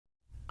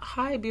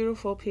Hi,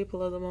 beautiful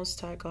people of the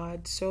Most High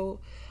God.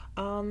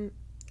 Um,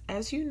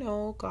 as you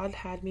know, God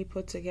had me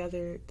put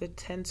together the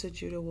tents of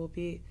Judah will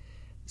be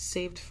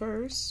saved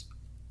first.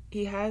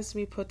 He has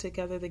me put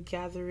together the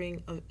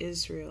gathering of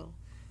Israel,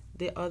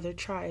 the other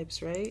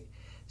tribes, right?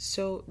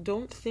 So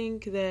don't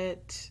think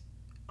that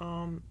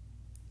um,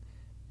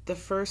 the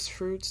first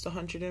fruits, the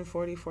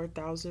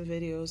 144,000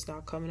 videos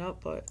not coming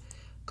up, but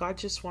God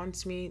just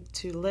wants me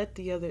to let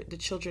the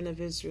children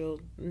of Israel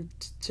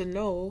to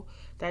know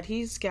that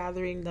He's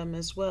gathering them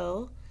as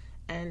well,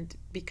 and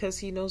because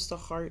He knows the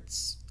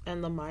hearts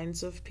and the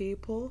minds of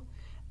people,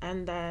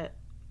 and that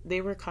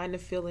they were kind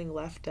of feeling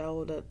left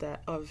out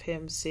of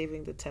Him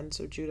saving the tents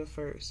of Judah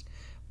first.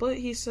 But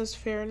He says,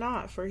 "Fear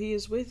not, for He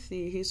is with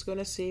thee. He's going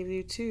to save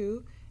you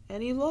too,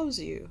 and He loves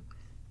you."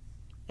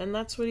 And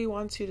that's what He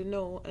wants you to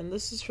know. And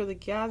this is for the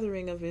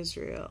gathering of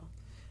Israel.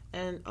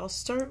 And I'll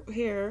start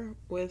here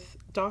with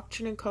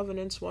Doctrine and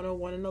Covenants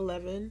 101 and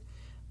 11.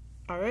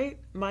 Alright?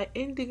 My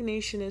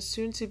indignation is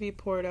soon to be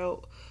poured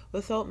out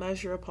without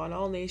measure upon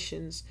all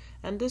nations,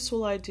 and this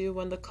will I do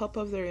when the cup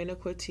of their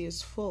iniquity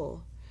is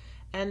full.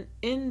 And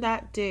in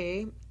that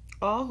day,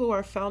 all who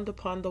are found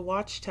upon the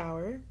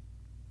watchtower,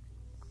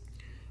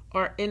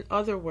 or in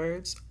other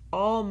words,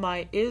 all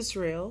my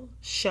Israel,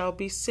 shall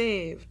be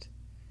saved.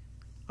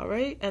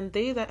 Alright? And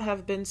they that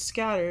have been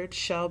scattered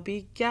shall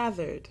be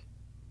gathered.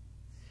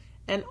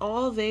 And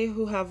all they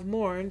who have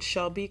mourned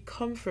shall be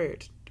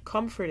comforted,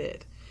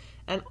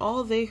 and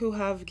all they who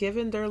have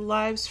given their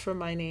lives for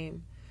my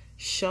name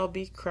shall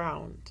be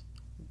crowned.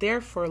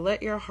 Therefore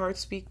let your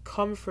hearts be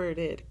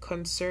comforted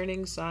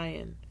concerning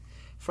Zion,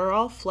 for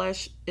all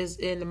flesh is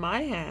in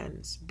my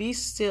hands. Be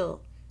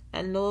still,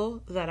 and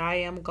know that I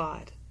am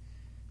God.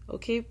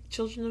 Okay,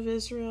 children of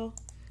Israel?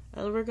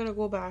 And we're going to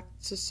go back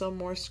to some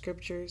more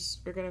scriptures.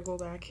 We're going to go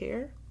back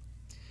here.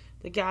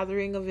 The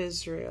gathering of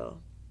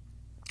Israel.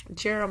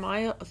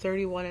 Jeremiah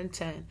 31 and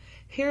 10.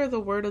 Hear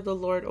the word of the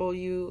Lord, O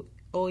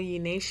ye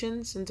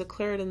nations, and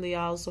declare it in the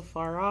isles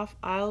afar off.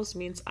 Isles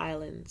means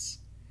islands,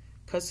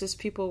 because His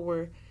people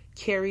were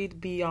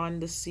carried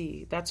beyond the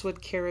sea. That's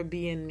what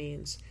Caribbean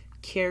means.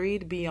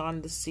 Carried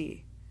beyond the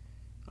sea.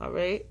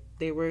 Alright?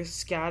 They were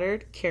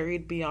scattered,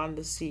 carried beyond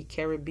the sea.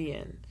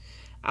 Caribbean.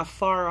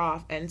 Afar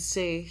off, and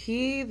say,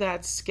 He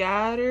that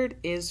scattered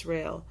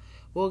Israel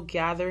will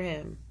gather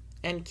him,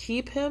 and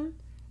keep him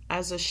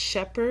as a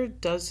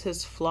shepherd does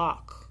his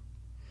flock.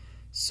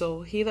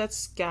 So He that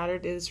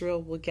scattered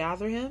Israel will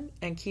gather him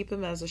and keep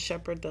him as a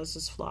shepherd does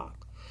his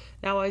flock.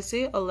 Now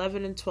Isaiah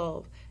 11 and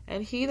 12.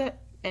 And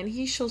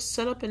he shall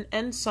set up an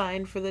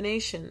ensign for the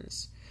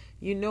nations.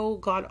 You know,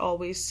 God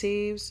always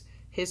saves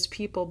His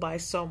people by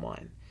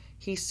someone.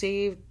 He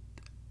saved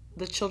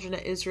the children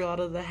of Israel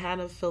out of the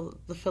hand of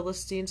the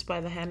Philistines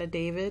by the hand of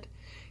David.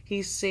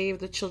 He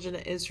saved the children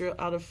of Israel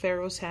out of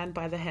Pharaoh's hand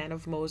by the hand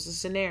of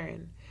Moses and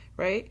Aaron.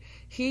 Right?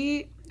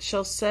 He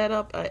shall set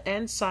up an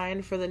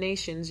ensign for the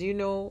nations. You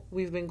know,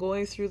 we've been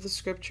going through the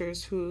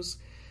scriptures who's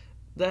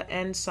the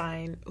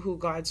ensign who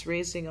God's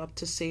raising up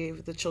to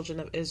save the children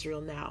of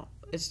Israel now.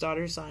 It's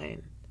daughter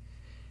Zion.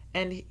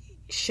 And he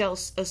shall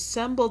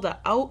assemble the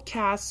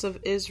outcasts of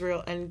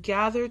Israel and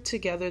gather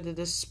together the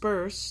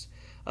dispersed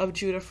of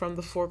Judah from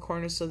the four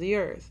corners of the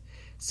earth.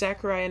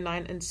 Zechariah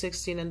 9 and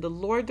 16. And the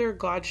Lord their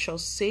God shall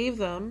save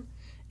them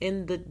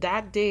in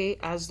that day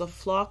as the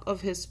flock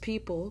of His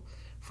people,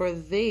 for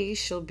they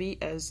shall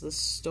be as the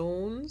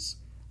stones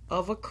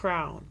of a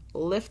crown,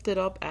 lifted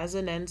up as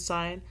an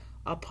ensign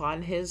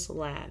upon His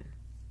land.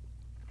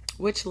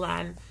 Which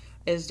land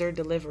is their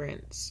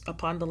deliverance?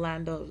 Upon the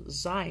land of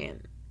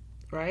Zion,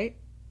 right?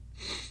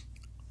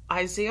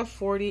 Isaiah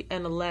 40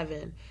 and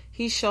 11.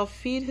 He shall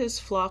feed His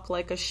flock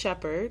like a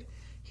shepherd.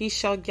 He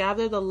shall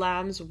gather the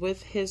lambs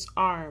with His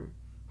arm.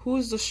 Who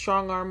is the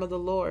strong arm of the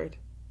Lord?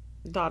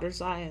 Daughter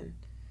Zion.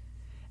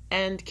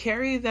 And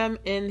carry them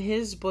in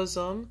His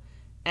bosom,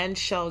 and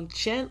shall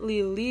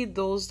gently lead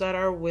those that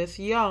are with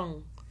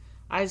young.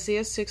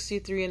 Isaiah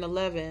 63 and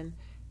 11.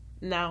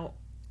 Now,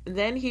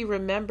 then He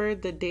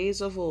remembered the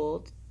days of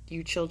old.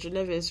 You children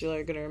of Israel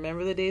are going to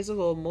remember the days of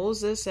old.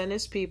 Moses and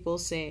his people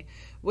saying,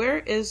 Where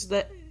is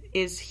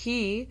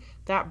He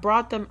that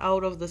brought them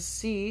out of the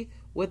sea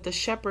with the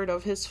shepherd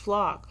of His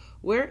flock?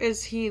 Where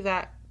is He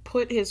that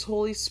put His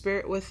Holy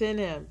Spirit within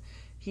him?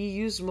 He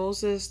used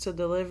Moses to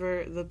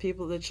deliver the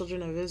people, the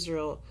children of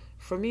Israel,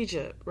 from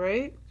Egypt,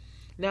 right?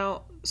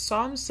 Now,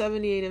 Psalm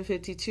 78 and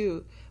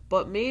 52,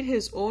 but made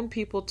His own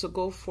people to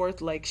go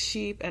forth like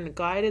sheep and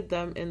guided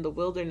them in the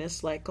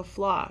wilderness like a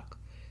flock.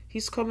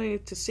 He's coming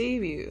to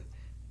save you,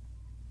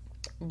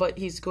 but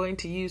He's going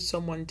to use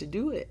someone to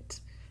do it.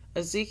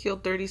 Ezekiel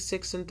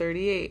 36 and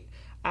 38,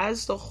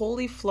 as the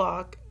holy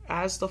flock,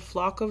 as the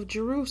flock of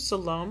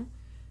Jerusalem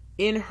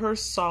in her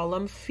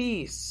solemn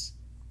feasts.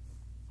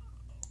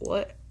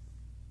 What?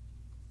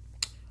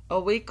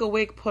 Awake,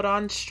 awake, put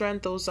on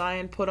strength, O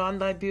Zion, put on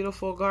thy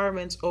beautiful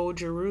garments, O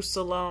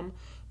Jerusalem,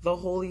 the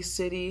holy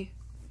city.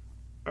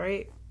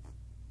 Alright,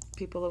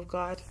 people of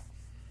God.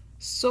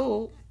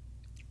 So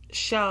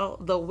shall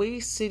the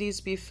waste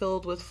cities be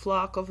filled with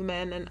flock of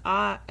men,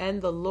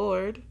 and the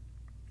Lord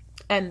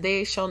and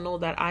they shall know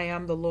that I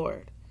am the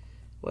Lord.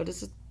 What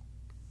is it?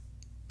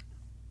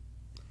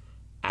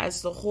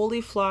 As the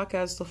holy flock,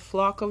 as the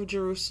flock of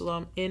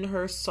Jerusalem in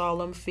her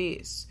solemn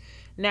feast.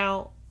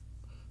 Now,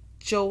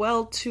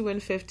 Joel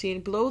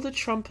 2:15, blow the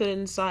trumpet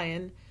in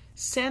Zion,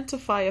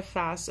 sanctify a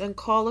fast, and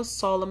call a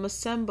solemn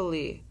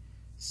assembly,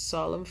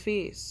 solemn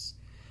feast.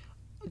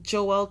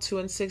 Joel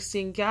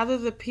 2:16, gather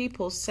the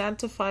people,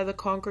 sanctify the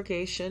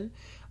congregation,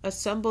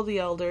 assemble the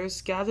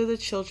elders, gather the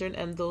children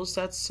and those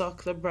that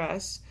suck the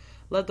breast.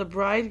 Let the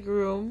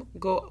bridegroom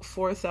go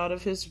forth out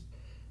of his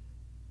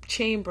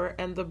chamber,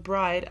 and the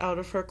bride out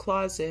of her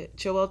closet.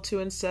 Joel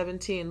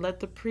 2:17,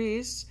 let the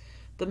priests,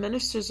 the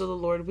ministers of the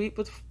Lord, weep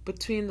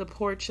between the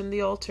porch and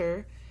the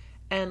altar,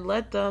 and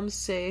let them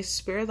say,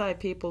 spare thy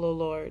people, O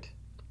Lord,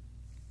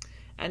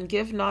 and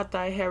give not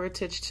thy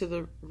heritage to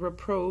the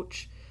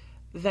reproach,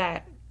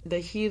 that the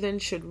heathen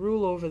should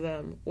rule over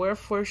them.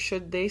 Wherefore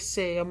should they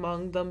say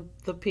among them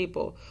the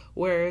people,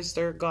 where is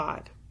their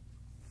God?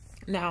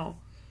 Now,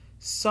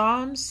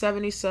 Psalm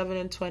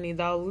 77:20,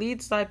 thou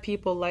leads thy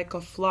people like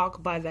a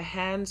flock by the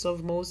hands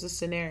of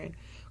Moses and Aaron.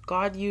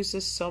 God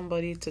uses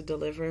somebody to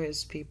deliver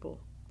his people.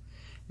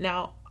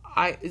 Now,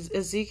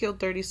 Ezekiel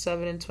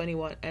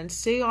 37:21, and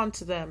say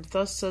unto them,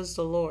 thus says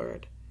the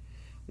Lord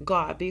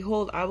God,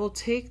 behold, I will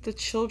take the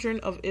children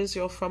of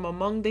Israel from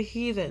among the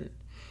heathen,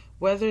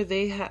 whether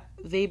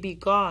they be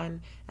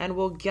gone, and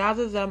will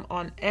gather them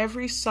on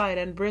every side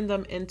and bring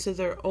them into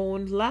their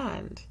own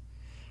land.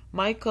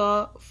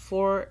 Micah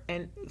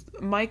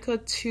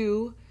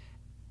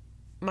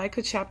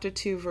chapter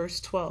 2 verse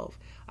 12.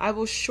 I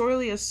will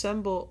surely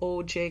assemble,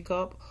 O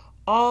Jacob,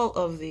 all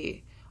of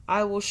thee.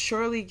 I will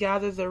surely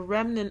gather the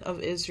remnant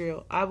of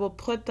Israel. I will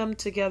put them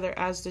together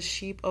as the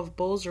sheep of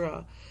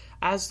Bozrah,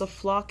 as the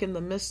flock in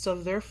the midst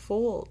of their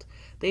fold.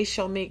 They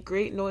shall make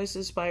great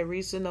noises by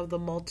reason of the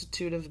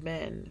multitude of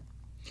men.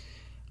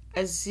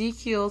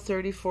 Ezekiel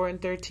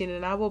 34:13,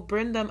 and I will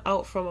bring them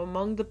out from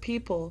among the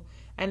people,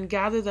 and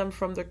gather them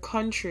from their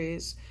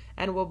countries,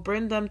 and will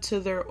bring them to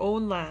their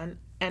own land,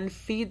 and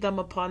feed them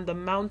upon the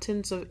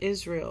mountains of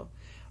Israel,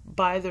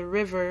 by the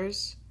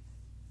rivers,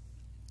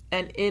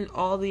 and in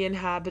all the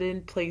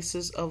inhabited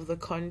places of the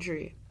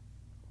country.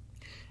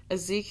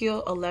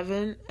 Ezekiel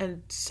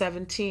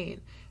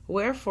 11:17,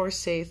 wherefore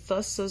say,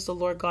 thus says the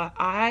Lord God,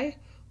 I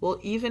will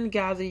even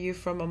gather you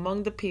from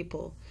among the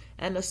people,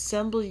 and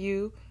assemble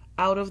you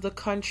out of the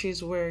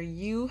countries where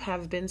you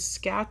have been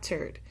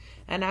scattered,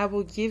 and I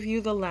will give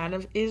you the land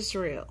of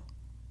Israel.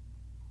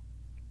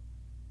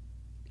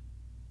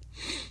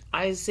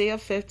 Isaiah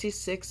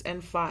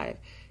 56:5,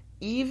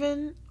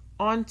 even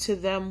unto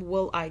them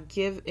will I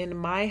give in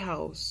my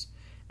house,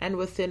 and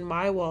within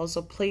my walls,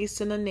 a place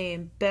and a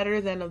name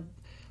better than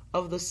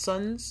of the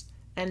sons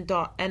and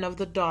of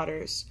the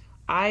daughters.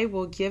 I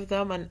will give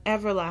them an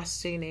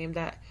everlasting name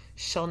that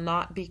shall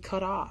not be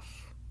cut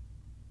off.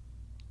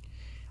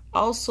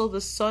 Also the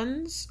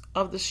sons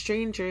of the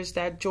strangers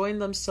that join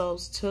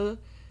themselves to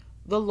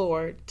the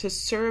Lord, to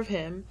serve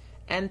him,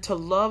 and to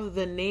love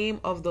the name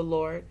of the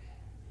Lord,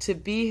 to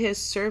be his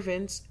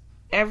servants,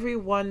 every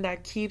one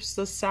that keeps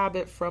the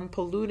Sabbath from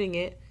polluting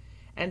it,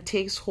 and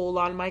takes hold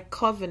on my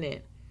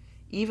covenant,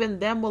 even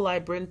them will I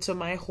bring to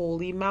my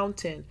holy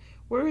mountain.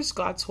 Where is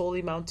God's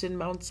holy mountain?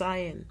 Mount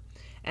Zion.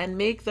 And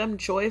make them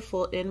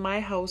joyful in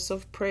my house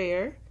of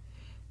prayer.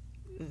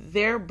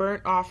 Their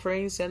burnt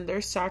offerings and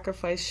their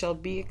sacrifice shall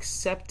be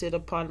accepted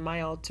upon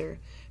my altar.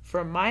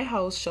 For my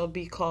house shall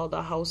be called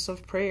a house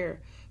of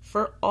prayer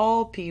for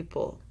all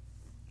people.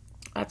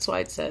 That's why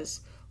it says,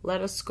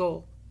 let us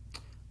go.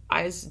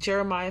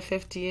 Jeremiah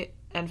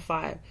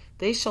 50:5.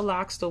 They shall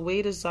ask the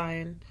way to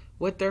Zion,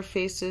 with their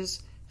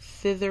faces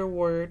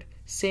thitherward,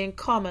 saying,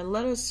 come and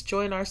let us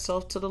join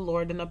ourselves to the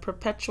Lord in a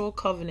perpetual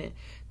covenant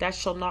that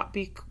shall not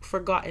be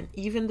forgotten,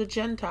 even the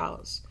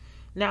Gentiles.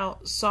 Now,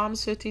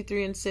 Psalms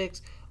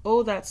 53:6,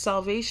 oh, that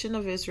salvation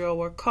of Israel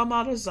will come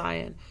out of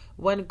Zion.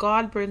 When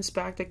God brings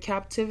back the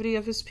captivity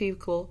of his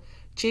people,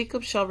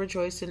 Jacob shall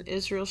rejoice and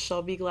Israel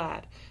shall be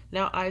glad.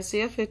 Now,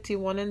 Isaiah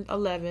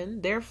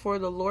 51:11, therefore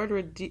the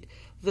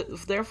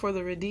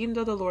redeemed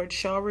of the Lord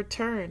shall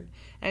return,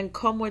 and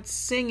come with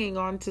singing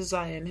unto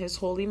Zion, his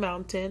holy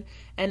mountain,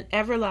 and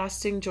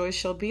everlasting joy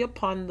shall be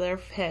upon their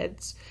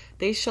heads.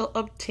 They shall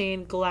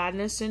obtain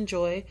gladness and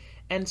joy,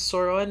 and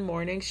sorrow and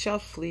mourning shall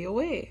flee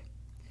away.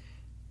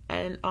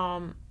 And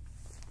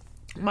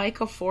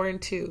Micah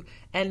 4:2,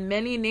 and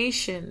many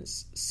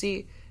nations,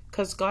 see,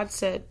 because God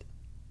said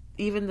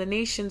even the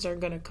nations are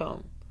going to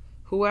come.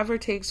 Whoever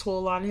takes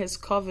hold on his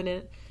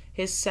covenant,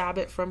 his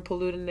Sabbath from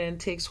polluting it, and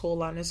takes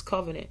hold on his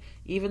covenant,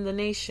 even the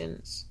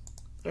nations,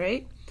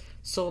 right?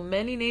 So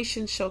many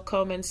nations shall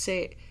come and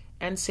say,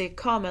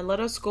 come and let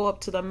us go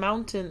up to the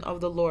mountain of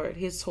the Lord,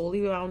 his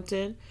holy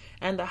mountain,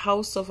 and the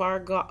house of our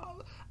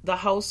God, the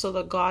house of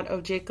the God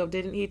of Jacob.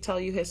 Didn't he tell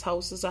you his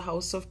house is a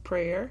house of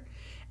prayer?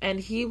 And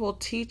he will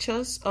teach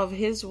us of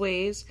his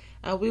ways,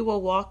 and we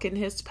will walk in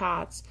his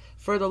paths.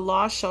 For the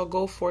law shall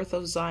go forth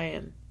of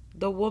Zion,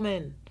 the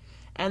woman,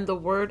 and the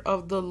word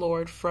of the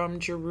Lord from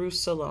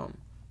Jerusalem.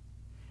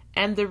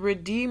 And the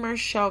Redeemer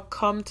shall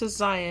come to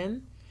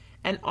Zion,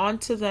 and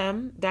unto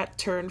them that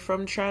turn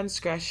from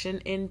transgression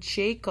in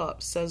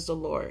Jacob, says the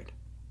Lord.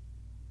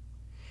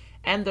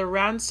 And the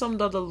ransomed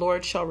of the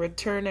Lord shall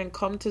return and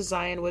come to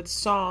Zion with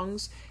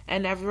songs,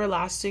 and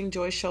everlasting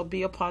joy shall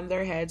be upon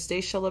their heads.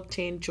 They shall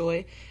obtain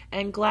joy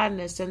and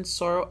gladness, and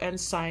sorrow and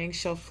sighing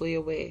shall flee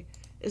away.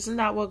 Isn't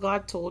that what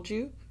God told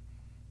you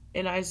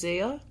in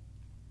Isaiah?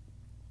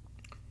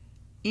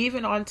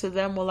 Even unto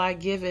them will I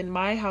give in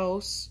my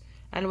house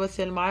and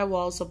within my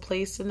walls a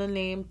place in the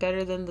name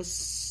better than the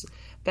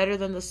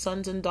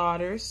sons and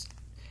daughters.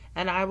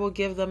 And I will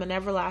give them an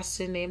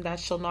everlasting name that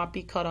shall not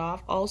be cut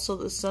off. Also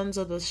the sons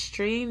of the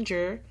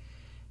stranger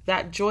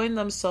that join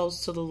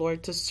themselves to the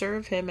Lord to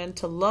serve him and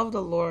to love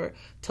the Lord,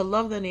 to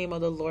love the name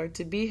of the Lord,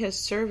 to be his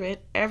servant,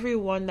 every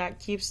one that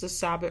keeps the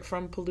Sabbath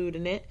from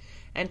polluting it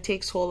and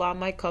takes hold on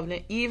my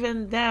covenant,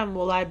 even them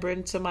will I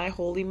bring to my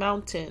holy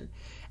mountain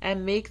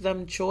and make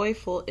them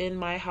joyful in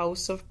my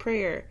house of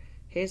prayer.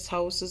 His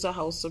house is a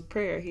house of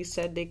prayer. He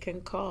said they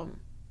can come.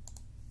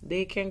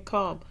 They can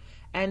come.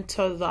 And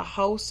to the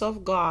house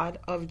of God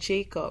of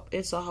Jacob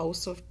is a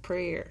house of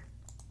prayer.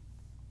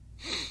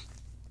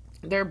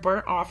 Their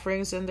burnt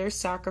offerings and their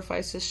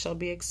sacrifices shall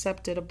be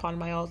accepted upon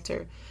my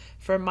altar.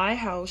 For my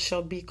house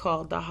shall be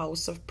called the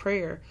house of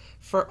prayer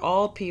for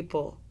all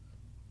people.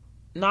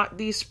 Not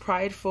these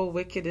prideful,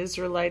 wicked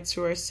Israelites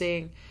who are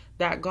saying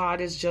that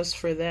God is just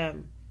for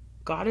them.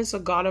 God is a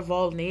God of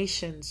all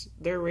nations.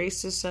 They're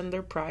racist and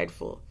they're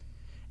prideful.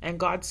 And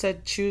God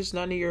said, choose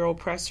none of your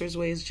oppressors'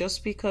 ways.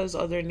 Just because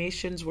other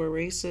nations were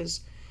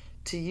racist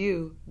to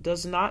you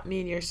does not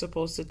mean you're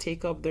supposed to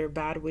take up their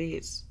bad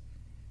ways.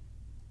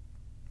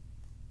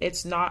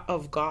 It's not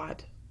of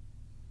God.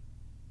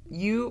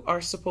 You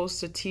are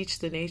supposed to teach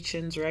the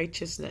nations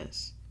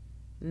righteousness,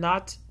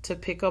 not to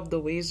pick up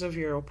the ways of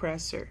your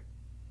oppressor.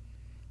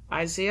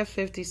 Isaiah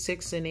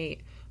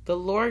 56:8. The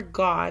Lord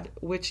God,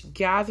 which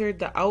gathered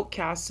the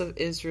outcasts of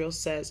Israel,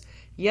 says,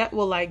 yet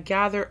will I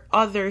gather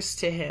others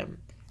to him.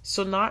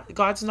 So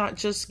God's not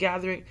just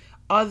gathering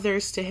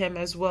others to him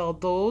as well.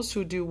 Those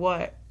who do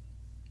what?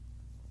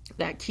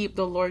 That keep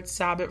the Lord's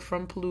Sabbath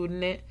from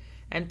polluting it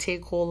and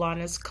take hold on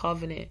his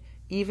covenant.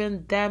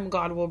 Even them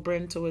God will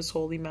bring to his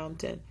holy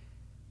mountain.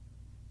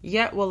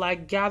 Yet will I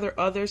gather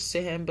others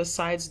to him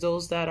besides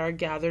those that are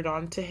gathered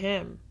unto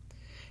him.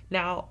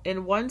 Now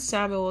in 1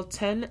 Samuel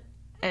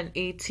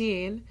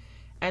 10:18,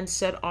 and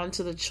said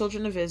unto the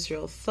children of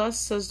Israel, thus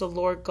says the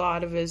Lord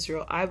God of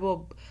Israel,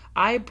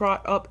 I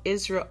brought up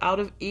Israel out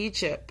of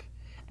Egypt,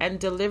 and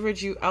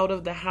delivered you out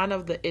of the hand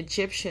of the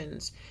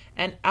Egyptians,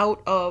 and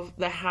out of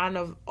the hand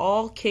of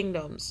all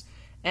kingdoms,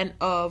 and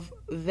of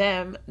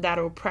them that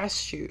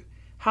oppressed you.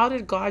 How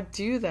did God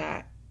do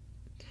that?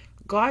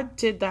 God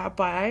did that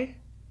by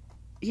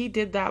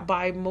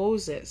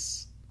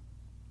Moses.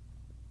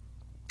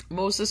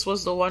 Moses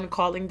was the one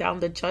calling down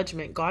the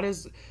judgment. God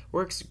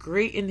works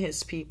great in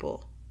his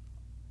people.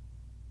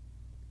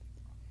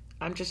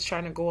 I'm just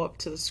trying to go up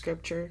to the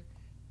scripture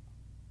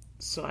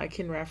so I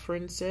can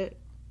reference it.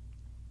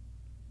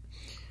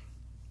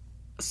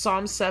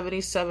 Psalm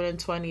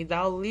 77:20.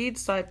 Thou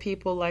leadst thy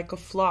people like a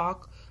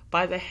flock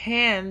by the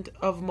hand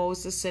of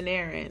Moses and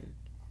Aaron.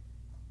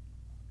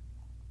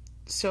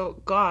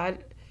 So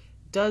God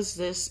does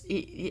this,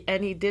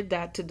 and he did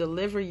that to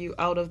deliver you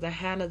out of the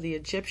hand of the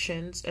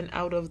Egyptians and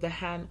out of the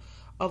hand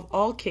of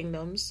all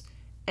kingdoms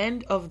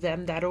and of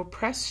them that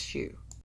oppressed you.